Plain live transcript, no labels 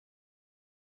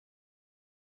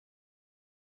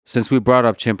since we brought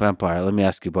up Chimp Empire, let me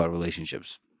ask you about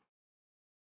relationships.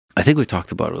 I think we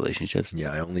talked about relationships.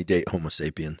 Yeah, I only date Homo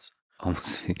sapiens.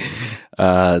 Almost.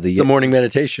 It's the morning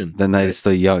meditation. The night is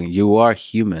still young. You are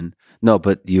human. No,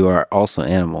 but you are also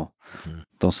animal.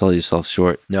 Don't sell yourself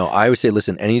short. No, I always say,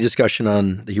 listen, any discussion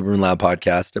on the Huberman Lab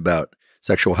podcast about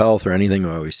sexual health or anything,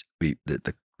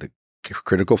 the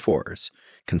critical four is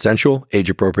consensual, age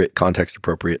appropriate, context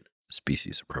appropriate,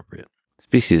 species appropriate.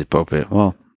 Species appropriate.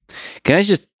 Well, can I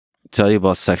just tell you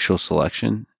about sexual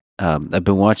selection? I've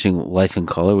been watching Life in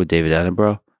Color with David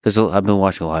Attenborough. I've been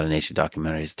watching a lot of nature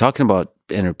documentaries. Talking about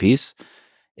inner peace,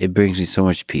 it brings me so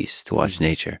much peace to watch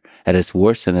nature at its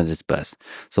worst and at its best.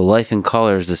 So Life in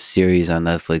Color is a series on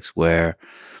Netflix where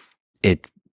it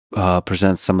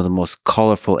presents some of the most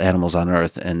colorful animals on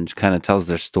Earth and kind of tells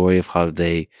their story of how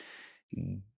they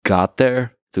got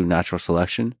there through natural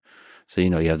selection. So,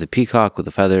 you have the peacock with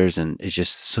the feathers, and it's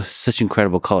just such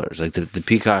incredible colors. Like the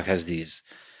peacock has these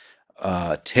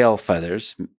tail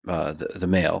feathers, the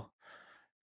male,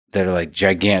 that are like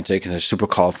gigantic and they're super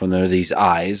colorful, and there are these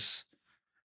eyes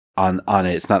on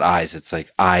it. It's not eyes, it's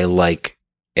like eye-like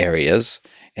areas,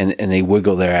 and they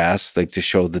wiggle their ass like to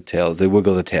show the tail. They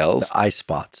wiggle the tails. The eye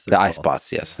spots. The eye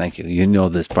spots, yes. Thank you. You know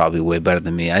this probably way better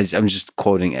than me. I'm just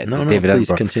quoting it. No, David please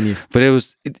Attenborough. Continue. But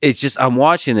it's just, I'm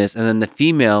watching this, and then the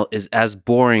female is as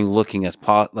boring looking as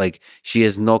like she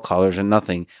has no colors or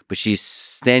nothing, but she's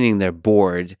standing there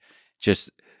bored, just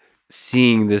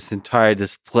seeing this entire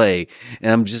display.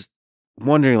 And I'm just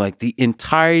wondering, like, the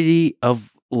entirety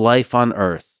of life on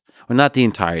Earth, or not the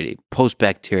entirety,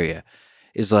 post-bacteria,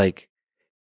 is like,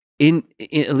 in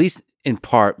at least in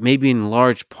part, maybe in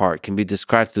large part, can be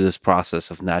described through this process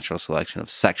of natural selection, of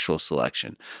sexual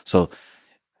selection. So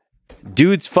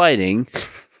dudes fighting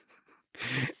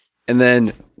and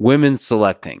then women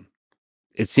selecting.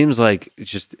 It seems like it's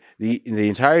just the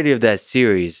entirety of that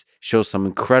series shows some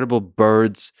incredible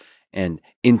birds and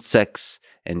insects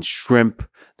and shrimp.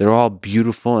 They're all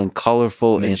beautiful and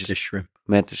colorful. Mantis shrimp.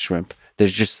 Mantis shrimp.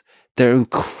 They're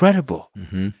incredible.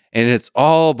 Mm-hmm. And it's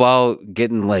all about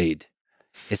getting laid.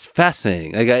 It's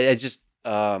fascinating. Like I just,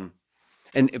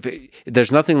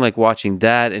 there's nothing like watching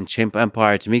that and Chimp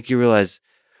Empire to make you realize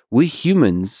we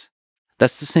humans,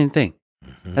 that's the same thing.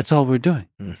 Mm-hmm. That's all we're doing.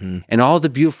 Mm-hmm. And all the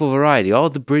beautiful variety, all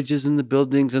the bridges and the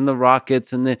buildings and the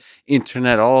rockets and the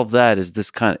internet, all of that is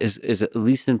is at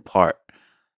least in part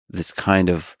this kind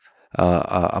of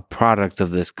a product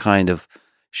of this kind of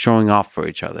showing off for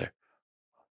each other.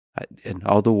 And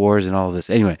all the wars and all of this.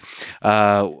 Anyway,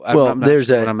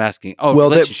 there's what I'm asking. Oh, well,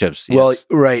 relationships. Yes. Well,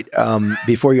 right.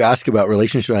 Before you ask about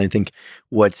relationships, I think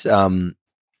what's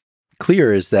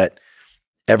clear is that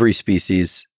every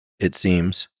species, it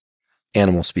seems,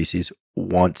 animal species,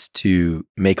 wants to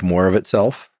make more of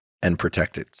itself and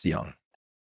protect its young.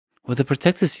 Well, to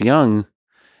protect its young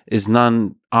is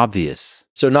non-obvious.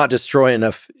 So not destroy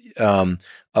enough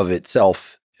of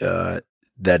itself that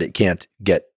it can't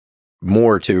get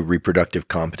more to reproductive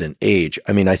competent age.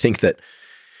 I mean, I think that,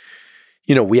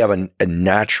 we have a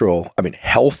natural,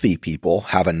 healthy people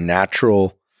have a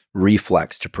natural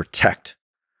reflex to protect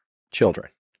children.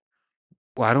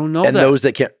 Well, I don't know and that. Those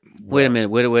that can't. Wait a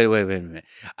minute.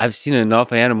 I've seen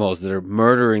enough animals that are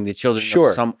murdering the children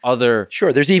of some other.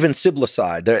 Sure. There's even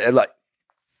siblicide.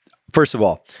 First of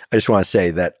all, I just want to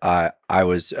say that I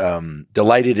was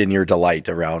delighted in your delight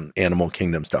around animal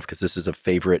kingdom stuff, because this is a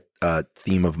favorite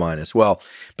theme of mine as well.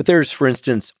 But there's, for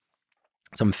instance,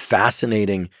 some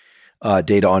fascinating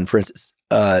data on, for instance,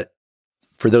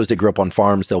 for those that grew up on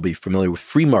farms, they'll be familiar with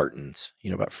free martins.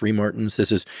 You know about free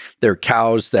martins? They're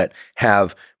cows that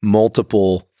have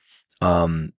multiple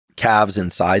calves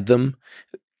inside them.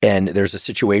 And there's a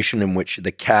situation in which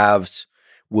the calves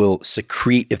will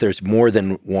secrete, if there's more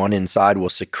than one inside, will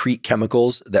secrete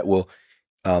chemicals that will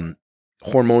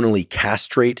hormonally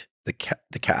castrate the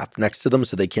calf next to them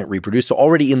so they can't reproduce. So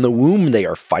already in the womb, they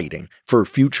are fighting for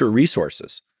future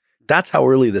resources. That's how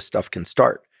early this stuff can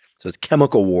start. So it's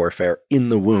chemical warfare in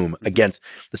the womb against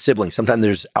the siblings. Sometimes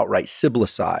there's outright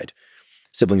siblicide.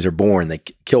 Siblings are born, they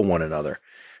kill one another.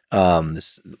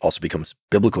 This also becomes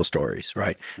biblical stories,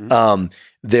 right? Mm-hmm.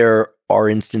 There are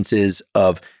instances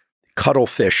of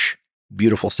cuttlefish,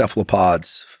 beautiful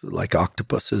cephalopods like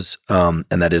octopuses, and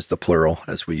that is the plural,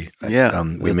 as we made a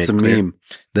clear. Meme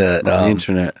on the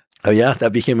internet. Oh yeah,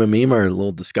 that became a meme or a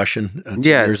little discussion.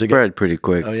 It spread pretty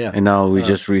quick. Oh yeah, and now we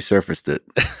just resurfaced it.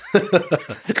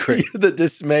 It's great. The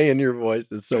dismay in your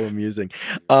voice is so amusing.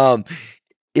 In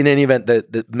any event,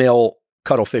 the male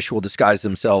cuttlefish will disguise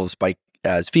themselves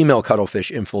as female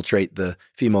cuttlefish, infiltrate the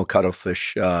female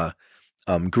cuttlefish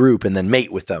group, and then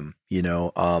mate with them.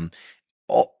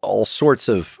 All sorts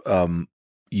of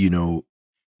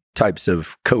types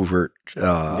of covert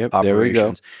There we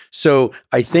operations. go. So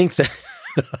I think that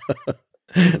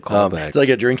Callbacks. it's like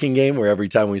a drinking game where every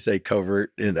time we say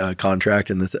covert in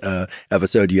contract in this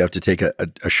episode, you have to take a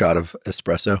shot of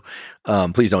espresso.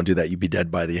 Please don't do that. You'd be dead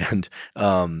by the end.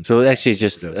 So actually,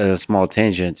 just a small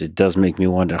tangent. It does make me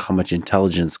wonder how much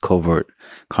intelligence covert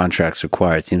contracts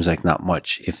require. It seems like not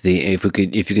much. If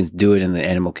you can do it in the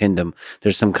animal kingdom,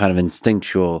 there's some kind of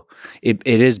instinctual. It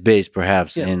is based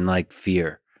perhaps in like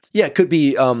fear. Yeah, it could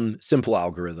be simple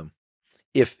algorithm.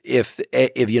 If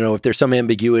there's some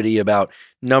ambiguity about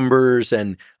numbers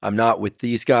and I'm not with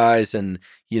these guys, and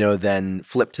then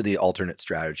flip to the alternate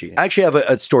strategy. Yeah. I actually have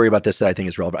a story about this that I think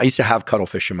is relevant. I used to have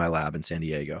cuttlefish in my lab in San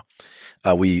Diego.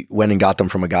 We went and got them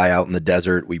from a guy out in the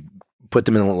desert. We put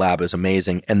them in the lab. It was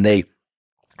amazing. And they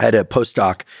had a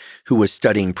postdoc who was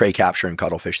studying prey capture in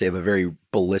cuttlefish. They have a very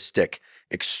ballistic,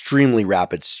 extremely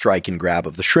rapid strike and grab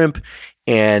of the shrimp.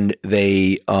 And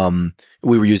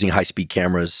we were using high-speed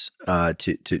cameras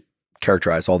to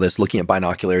characterize all this, looking at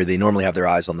binocular. They normally have their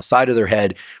eyes on the side of their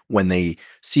head. When they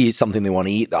see something they want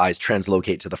to eat, the eyes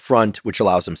translocate to the front, which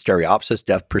allows them stereopsis,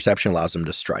 depth perception, allows them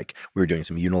to strike. We were doing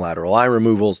some unilateral eye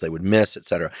removals. They would miss, et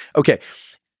cetera. Okay,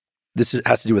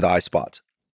 has to do with eye spots.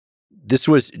 This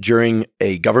was during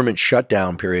a government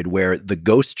shutdown period where the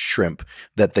ghost shrimp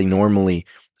that they normally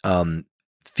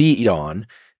feed on,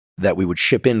 that we would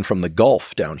ship in from the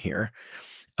Gulf down here,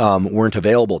 weren't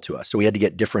available to us. So we had to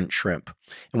get different shrimp.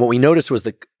 And what we noticed was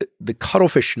the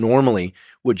cuttlefish normally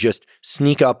would just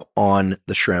sneak up on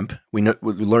the shrimp. We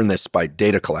learned this by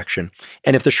data collection.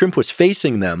 And if the shrimp was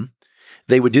facing them,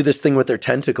 they would do this thing with their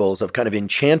tentacles of kind of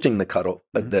enchanting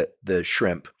the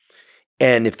shrimp.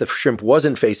 And if the shrimp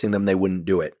wasn't facing them, they wouldn't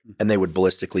do it. And they would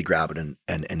ballistically grab it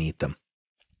and eat them.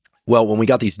 Well, when we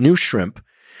got these new shrimp,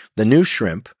 the new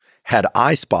shrimp had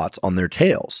eye spots on their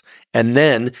tails. And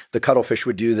then the cuttlefish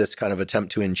would do this kind of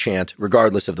attempt to enchant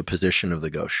regardless of the position of the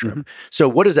ghost shrimp. Mm-hmm. So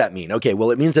what does that mean? Okay,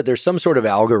 well, it means that there's some sort of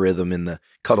algorithm in the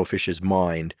cuttlefish's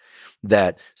mind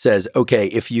that says, okay,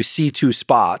 if you see two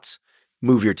spots,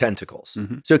 move your tentacles.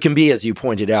 Mm-hmm. So it can be, as you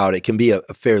pointed out, it can be a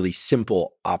fairly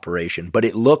simple operation, but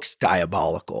it looks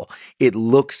diabolical. It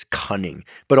looks cunning,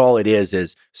 but all it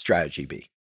is strategy B.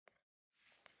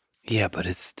 Yeah, but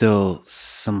it's still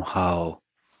somehow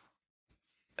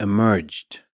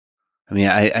emerged. I mean,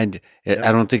 I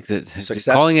don't think that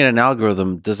calling it an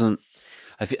algorithm doesn't.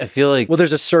 I feel like, well,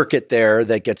 there's a circuit there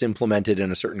that gets implemented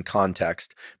in a certain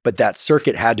context, but that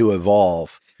circuit had to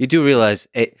evolve. You do realize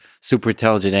super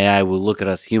intelligent AI will look at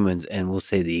us humans and will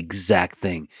say the exact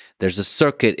thing. There's a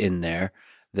circuit in there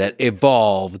that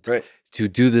evolved to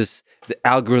do this, the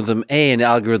algorithm A and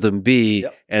algorithm B,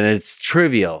 and it's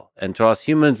trivial. And to us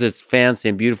humans, it's fancy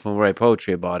and beautiful and write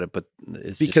poetry about it, but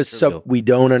it's because we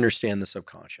don't understand the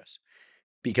subconscious.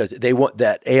 Because they want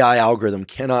that AI algorithm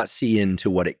cannot see into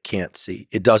what it can't see.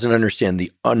 It doesn't understand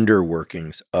the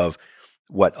underworkings of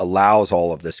what allows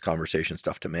all of this conversation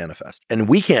stuff to manifest. And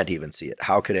we can't even see it.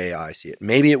 How could AI see it?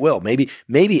 Maybe it will. Maybe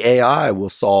AI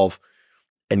will solve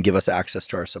and give us access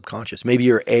to our subconscious. Maybe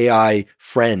your AI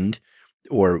friend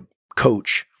or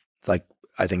coach, like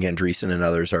I think Andreessen and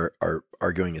others are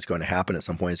arguing is going to happen at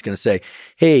some point. It's going to say,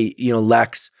 hey,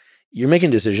 Lex, you're making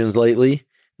decisions lately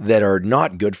that are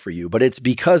not good for you, but it's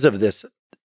because of this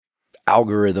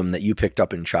algorithm that you picked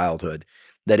up in childhood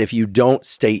that if you don't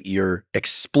state your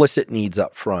explicit needs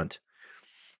up front,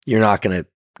 you're not going to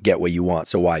get what you want.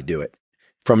 So why do it?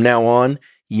 From now on,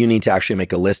 you need to actually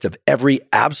make a list of every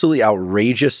absolutely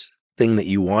outrageous thing that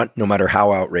you want, no matter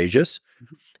how outrageous,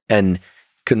 and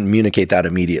communicate that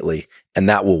immediately. And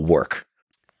that will work.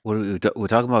 We're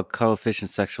talking about cuttlefish and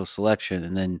sexual selection.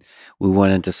 And then we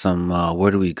went into some,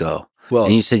 where do we go? Well,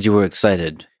 and you said you were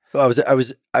excited. Well,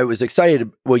 I was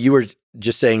excited. Well, you were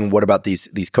just saying, what about these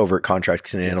covert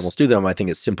contracts and animals do them? I think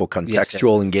it's simple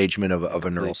contextual engagement of a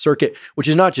neural circuit, which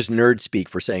is not just nerd speak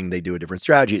for saying they do a different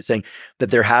strategy. It's saying that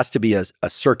there has to be a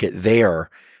circuit there,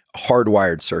 a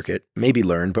hardwired circuit, maybe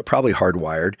learned, but probably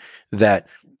hardwired, that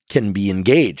can be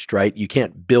engaged, right? You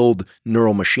can't build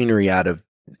neural machinery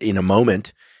in a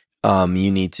moment.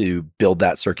 You need to build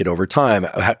that circuit over time.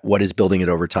 What is building it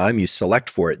over time? You select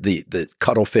for it. The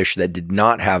cuttlefish that did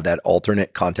not have that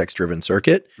alternate context-driven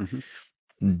circuit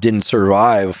didn't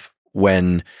survive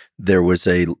when there was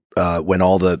when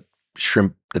all the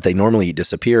shrimp that they normally eat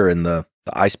disappear and the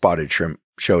eye-spotted shrimp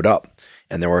showed up.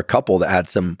 And there were a couple that had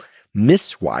some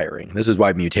miswiring. This is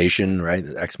why mutation, right?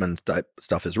 The X-Men type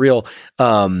stuff is real.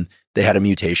 They had a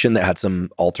mutation that had some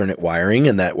alternate wiring,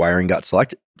 and that wiring got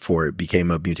selected for. It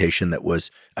became a mutation that was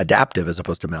adaptive as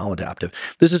opposed to maladaptive.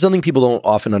 This is something people don't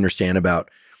often understand about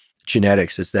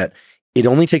genetics, is that it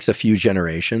only takes a few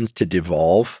generations to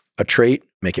devolve a trait,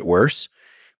 make it worse,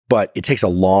 but it takes a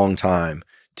long time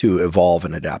to evolve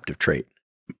an adaptive trait.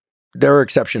 There are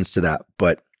exceptions to that,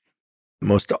 but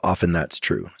most often that's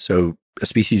true. So a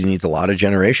species needs a lot of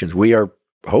generations. We are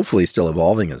hopefully still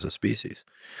evolving as a species,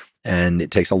 and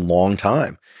it takes a long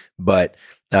time, but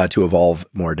to evolve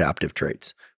more adaptive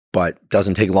traits. But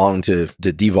doesn't take long to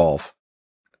devolve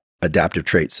adaptive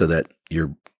traits so that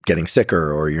you're getting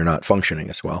sicker or you're not functioning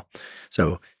as well.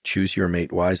 So choose your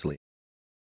mate wisely.